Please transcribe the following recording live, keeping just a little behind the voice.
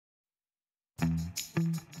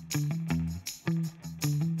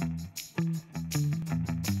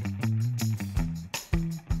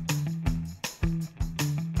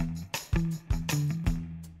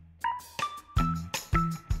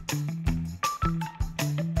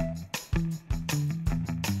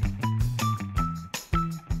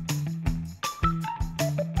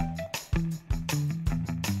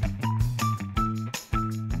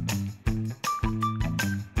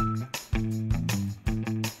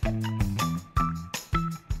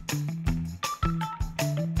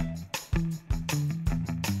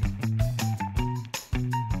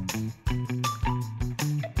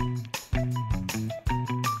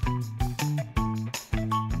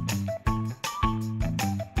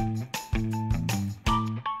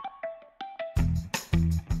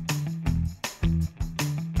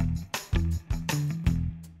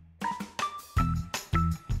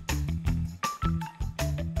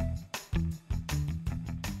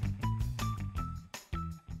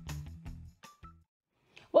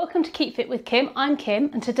Welcome to Keep Fit with Kim. I'm Kim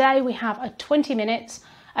and today we have a 20 minutes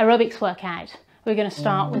aerobics workout. We're going to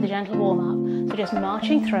start with a gentle warm-up. So just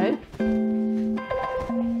marching through.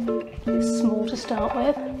 It's small to start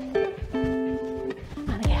with.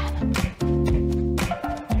 And again.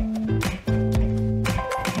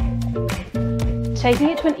 Taking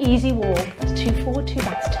it to an easy walk. That's 2 forward, 2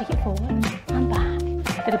 back. So take it forward and back.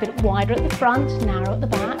 A little bit wider at the front, narrow at the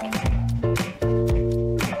back.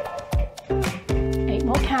 8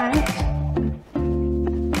 more counts.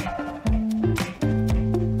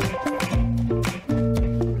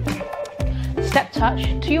 Step touch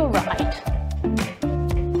to your right.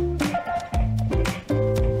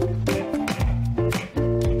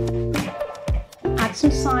 Add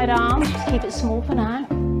some side arms, just keep it small for now.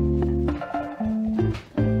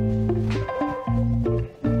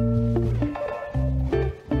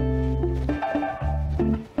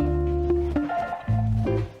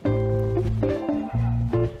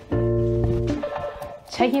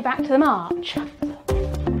 Taking it back to the march. A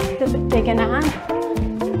little bit bigger now.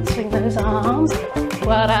 Swing those arms.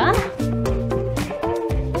 Well done.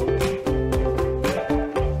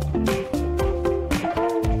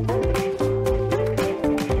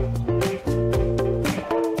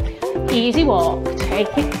 Easy walk.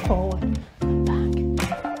 Take it forward and back.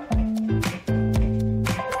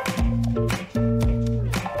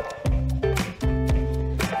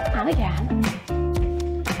 And again.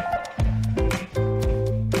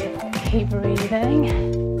 Keep breathing.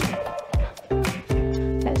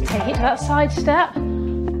 Let's take it to that side step.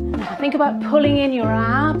 Now think about pulling in your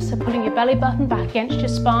abs, so pulling your belly button back against your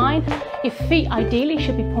spine. Your feet ideally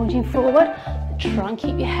should be pointing forward. Try and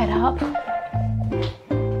keep your head up.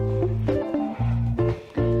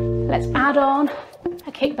 Let's add on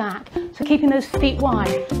a kick back. So keeping those feet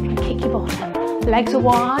wide and kick your bottom. Legs are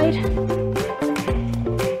wide. And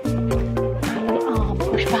a little arm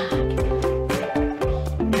push back.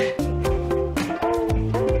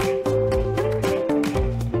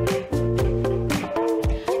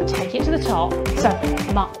 To the top, so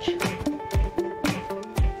march.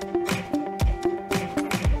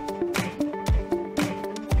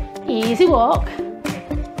 Easy walk.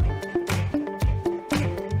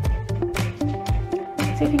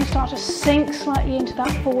 See if you can start to sink slightly into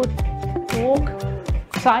that forward walk,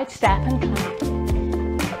 side step and clap.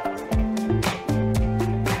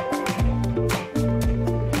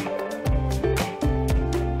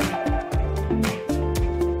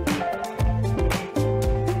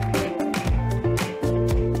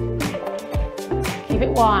 Keep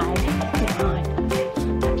it wide behind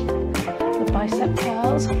the bicep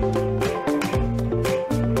curls.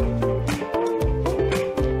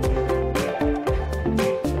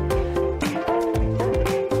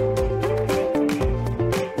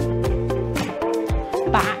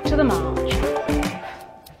 Back to the march.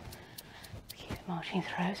 Keep it marching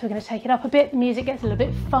through. So we're going to take it up a bit. The music gets a little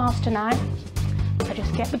bit faster now. So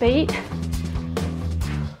just get the beat.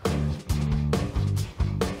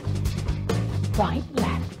 Right,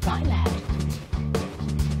 left, right, left.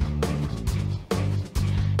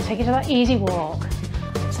 Take it to that easy walk.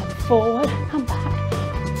 So forward and back.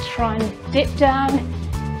 Try and dip down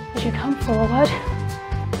as you come forward.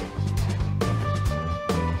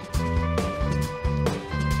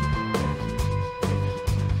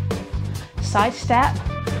 Side step,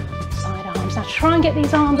 side arms. Now try and get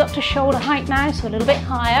these arms up to shoulder height now, so a little bit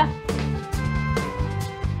higher.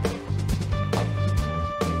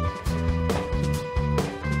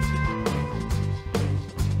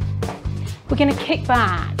 We're going to kick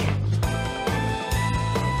back.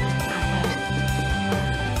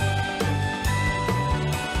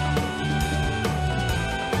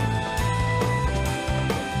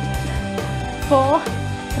 Four,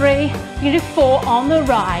 three, you do 4 on the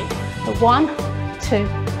right. So 1, 2,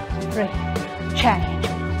 3, change.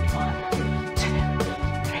 1, 2,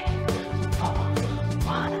 3, 4.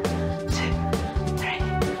 1, 2, 3,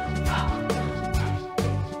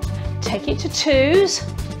 4. Take it to 2s.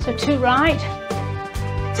 So 2 right,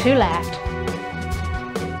 2 left.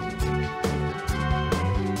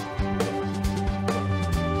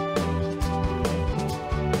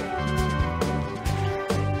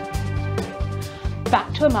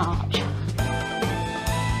 Back to a march.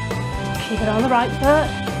 Keep it on the right foot.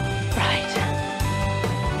 Right,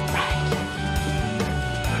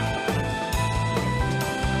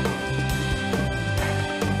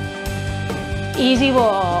 right. Easy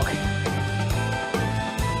walk.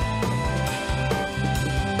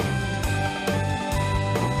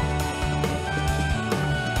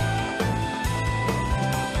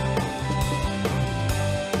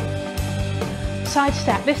 Side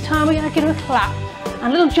step. This time we're going to give it a clap and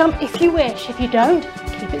a little jump if you wish. If you don't,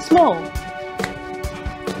 keep it small.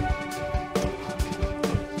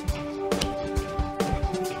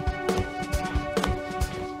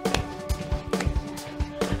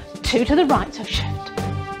 Two to the right, so shift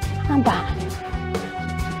and back.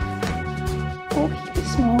 Or keep it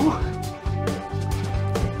small.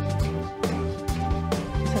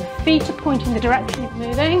 So the feet are pointing the direction you're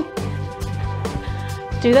moving.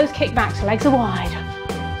 Do those kickbacks, legs are wide.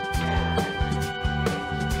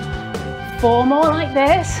 4 more like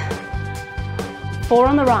this. 4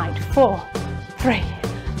 on the right. 4, 3,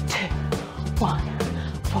 2, 1,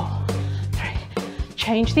 4, 3.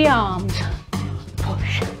 Change the arms.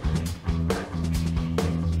 Push.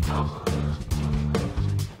 4.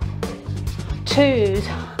 2s.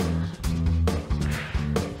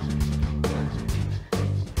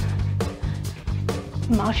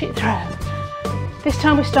 March it through. This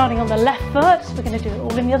time we're starting on the left foot, so we're going to do it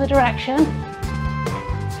all in the other direction.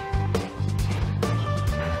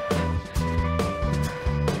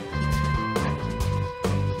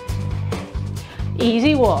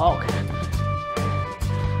 Easy walk.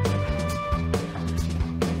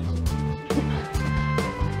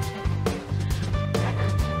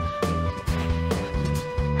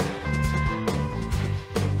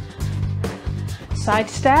 Side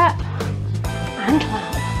step and clap.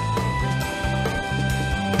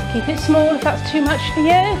 Keep it small if that's too much for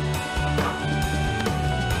you.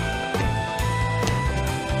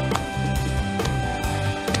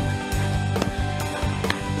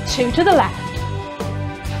 Two to the left.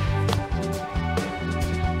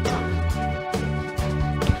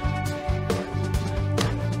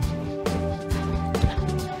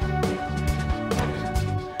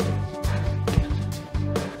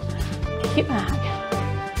 Kick it back.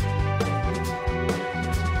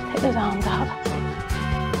 Take those arms up.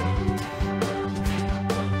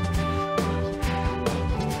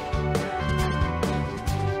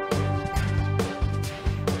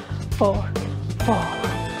 Four, 4, 3, 2,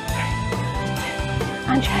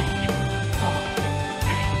 and change. 4,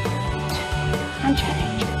 3, 2, and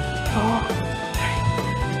change. 4, 3,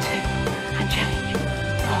 2, and change.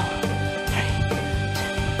 4,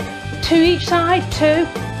 3, 2. 2 each side. 2, 2,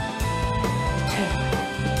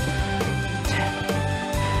 2,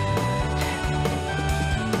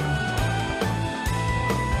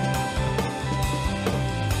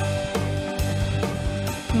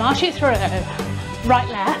 2. March it through. Right,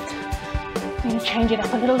 left. I'm going to change it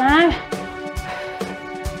up a little now.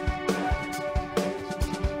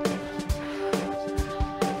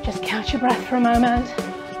 Just catch your breath for a moment.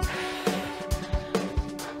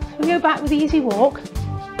 So we go back with easy walk.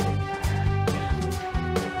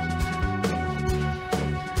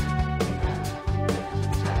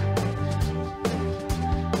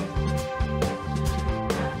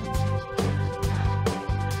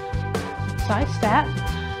 Side step.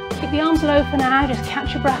 Keep the arms low for now, just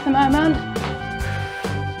catch your breath a moment.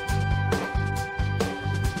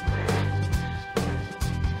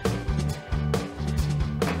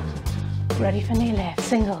 Ready for knee lift,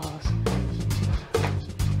 singles.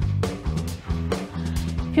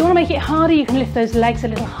 If you want to make it harder, you can lift those legs a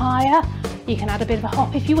little higher. You can add a bit of a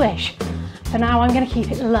hop if you wish. For now, I'm going to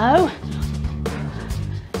keep it low.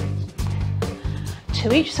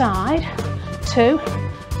 2 each side. 2.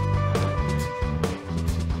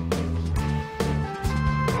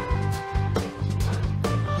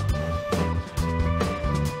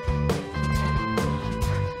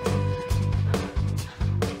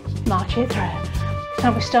 March it through.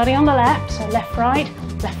 Now we're starting on the left, so left, right,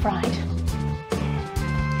 left, right.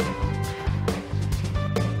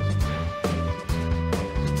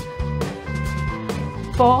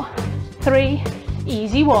 Four, 3,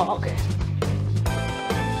 easy walk.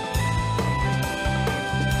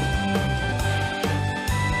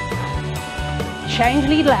 Change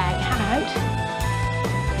lead leg, out.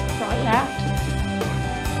 Right, left.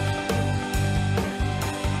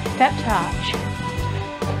 Step touch.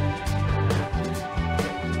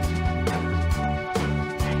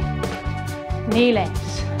 Knee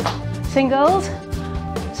lifts, singles,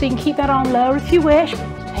 so you can keep that arm lower if you wish,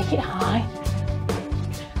 take it high,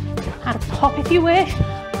 add a pop if you wish. 2,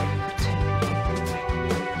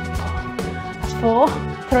 4, that's 4,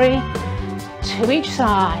 3, 2 each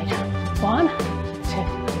side, 1, 2,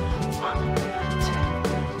 1,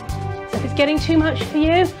 2. So if it's getting too much for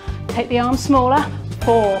you, take the arm smaller,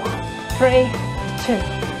 4, 3, 2,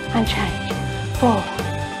 and change, 4,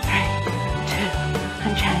 3, 2,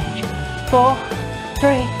 and change. 4,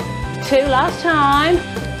 3, 2, last time,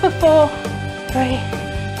 for 4, 3,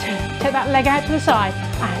 2. Take that leg out to the side,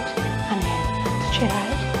 out and in, touch it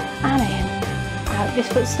out and in, out. This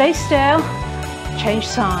foot stays still, Change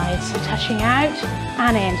sides, so touching out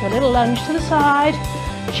and in. So a little lunge to the side,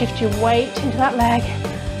 shift your weight into that leg,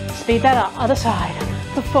 speed that up, other side,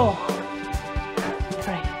 for 4,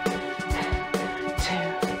 3, 2,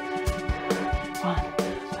 1,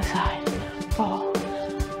 other side, 4,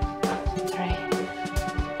 3,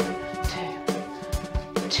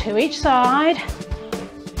 2, 2 each side,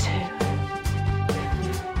 2,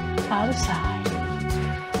 other side,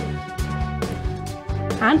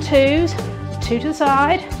 and 2s, 2 to the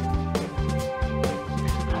side,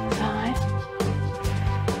 other side,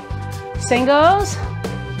 singles,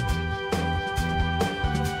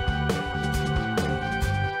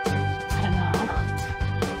 and an arm,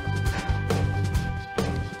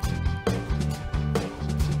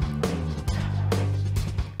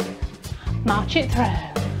 march it through.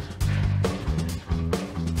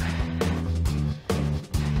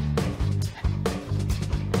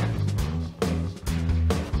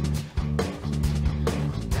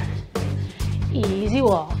 Easy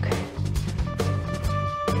walk.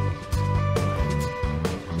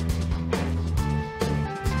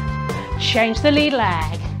 Change the lead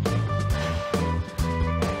leg.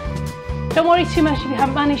 Don't worry too much if you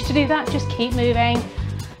haven't managed to do that, just keep moving.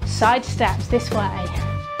 Side steps this way.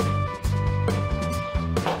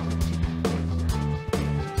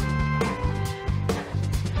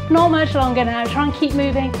 Not much longer now, try and keep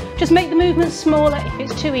moving. Just make the movements smaller if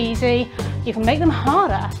it's too easy. You can make them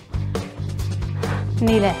harder.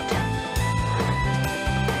 Knee lift.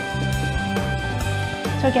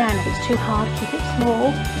 So again, if it's too hard, keep it small.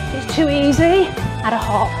 If it's too easy, add a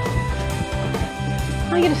hop.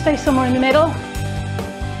 I'm going to stay somewhere in the middle.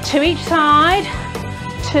 2 each side.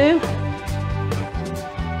 2.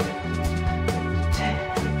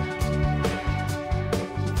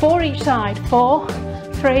 2. 4 each side. 4,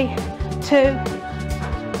 3, 2,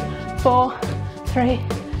 4, 3,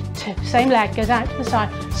 2. Same leg goes out to the side.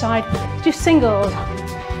 Side. Do singles.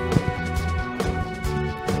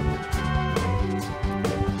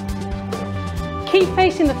 Keep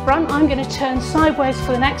facing the front. I'm going to turn sideways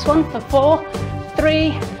for the next one for 4,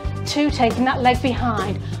 3, 2, taking that leg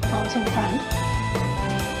behind, arms in front.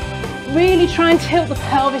 Really try and tilt the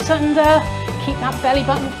pelvis under, keep that belly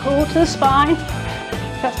button pulled to the spine.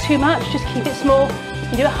 If that's too much, just keep it small. You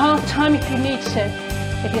can do it half time if you need to.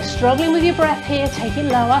 If you're struggling with your breath here, take it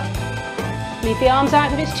lower. Leave the arms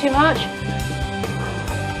out if it's too much.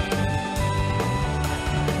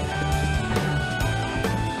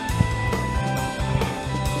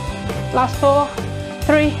 Last 4,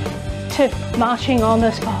 3, 2, marching on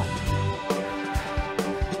the spot.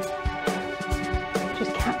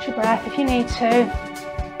 Just catch your breath if you need to.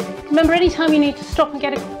 Remember, anytime you need to stop and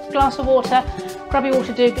get a glass of water, grab your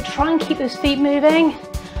water, but try and keep those feet moving.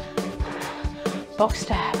 Box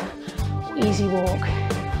step, easy walk.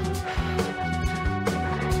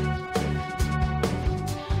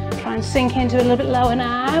 Try and sink into it a little bit lower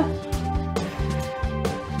now.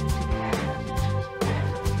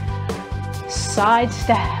 Side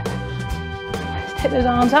step. Let's take those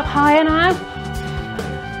arms up higher now.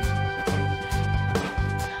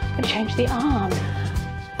 And change the arms.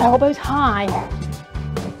 Elbows high.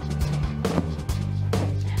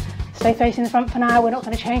 Stay facing the front for now. We're not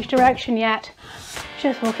going to change direction yet.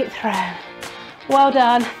 Just walk it through. Well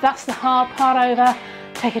done. That's the hard part over.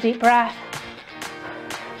 Take a deep breath.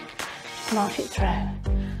 Just march it through.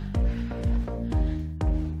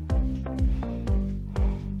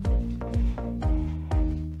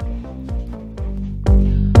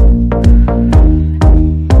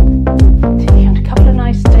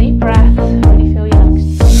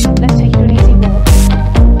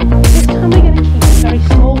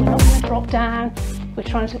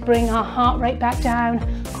 Trying to bring our heart rate back down,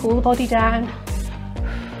 cool the body down.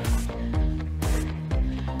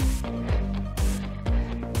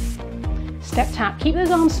 Step tap, keep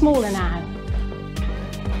those arms smaller now.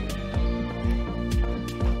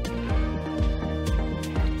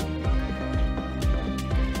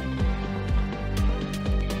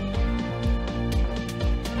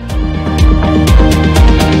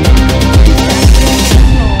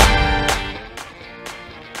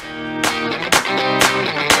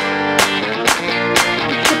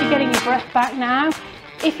 Back now.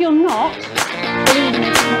 If you're not, believe me,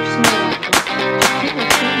 it's much smaller. Just keep your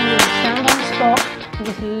feet moving, stand on the spot and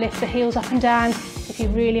just lift the heels up and down if you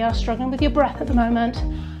really are struggling with your breath at the moment.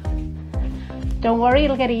 Don't worry,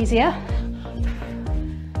 it'll get easier.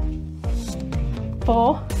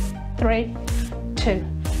 4, 3, 2.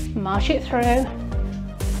 March it through.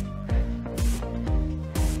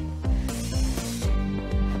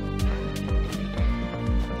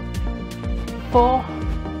 4,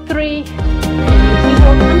 3, easy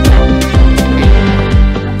walk, hands down.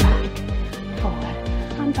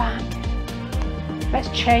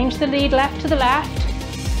 change the lead left to the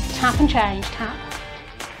left. Tap and change, tap.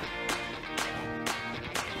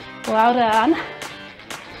 Well done.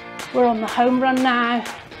 We're on the home run now.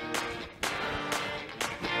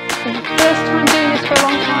 For the first time doing this for a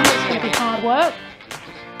long time, it's going to be hard work.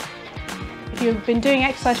 If you've been doing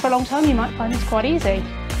exercise for a long time, you might find this quite easy.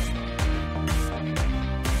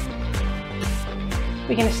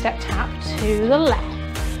 We're going to step tap to the left.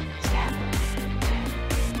 Step, 2,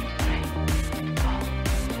 3,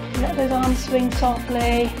 4. Let those arms swing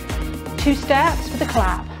softly. 2 steps with a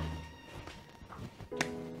clap.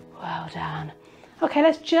 Well done. Okay,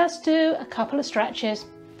 let's just do a couple of stretches.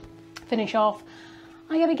 Finish off.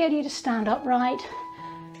 I'm going to get you to stand upright.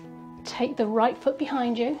 Take the right foot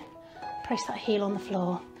behind you. Press that heel on the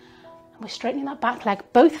floor. And we're straightening that back leg.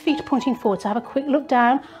 Both feet are pointing forward. So have a quick look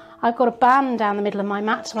down. I've got a band down the middle of my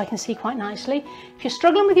mat so I can see quite nicely. If you're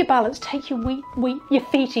struggling with your balance, take your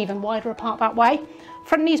feet even wider apart that way.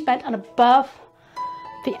 Front knees bent and above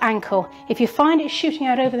the ankle. If you find it shooting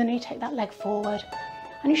out over the knee, take that leg forward.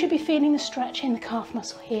 And you should be feeling the stretch in the calf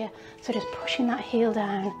muscle here. So just pushing that heel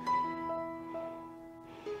down.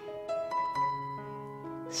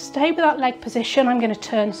 Stay with that leg position. I'm going to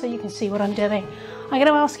turn so you can see what I'm doing. I'm going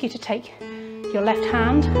to ask you to take your left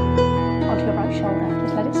hand onto your right shoulder.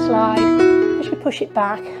 Just let it slide. As you push it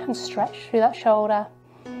back and stretch through that shoulder.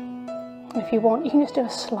 And if you want, you can just do a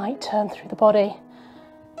slight turn through the body.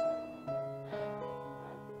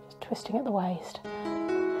 Just twisting at the waist.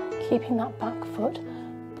 Keeping that back foot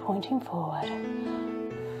pointing forward.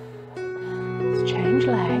 Let's change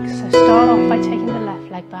legs. So start off by taking the left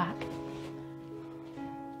leg back.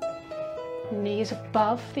 Knees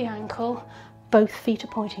above the ankle. Both feet are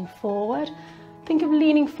pointing forward. Think of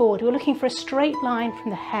leaning forward. We're looking for a straight line from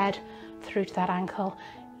the head through to that ankle,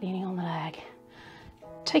 leaning on the leg.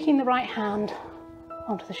 Taking the right hand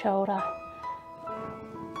onto the shoulder.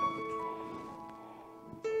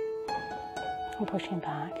 And pushing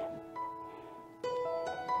back.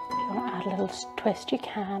 If you want to add a little twist, you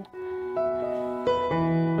can.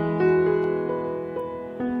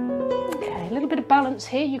 Okay, a little bit of balance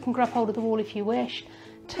here. You can grab hold of the wall if you wish.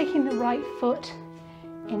 Taking the right foot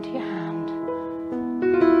into your hand.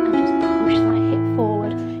 And just push that hip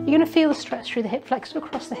forward. You're going to feel the stretch through the hip flexor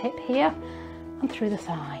across the hip here and through the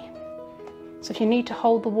thigh. So if you need to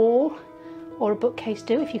hold the wall or a bookcase,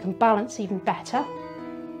 do. If you can balance, even better.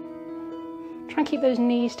 Try and keep those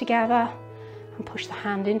knees together and push the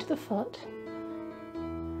hand into the foot.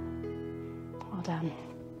 Well done.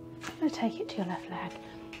 I'm going to take it to your left leg.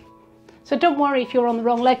 So don't worry if you're on the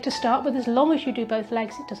wrong leg to start with. As long as you do both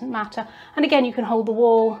legs, it doesn't matter. And again, you can hold the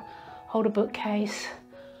wall, hold a bookcase.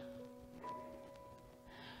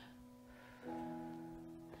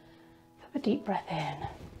 Have a deep breath in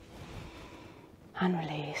and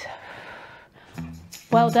release.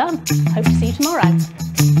 Well done. Hope to see you tomorrow.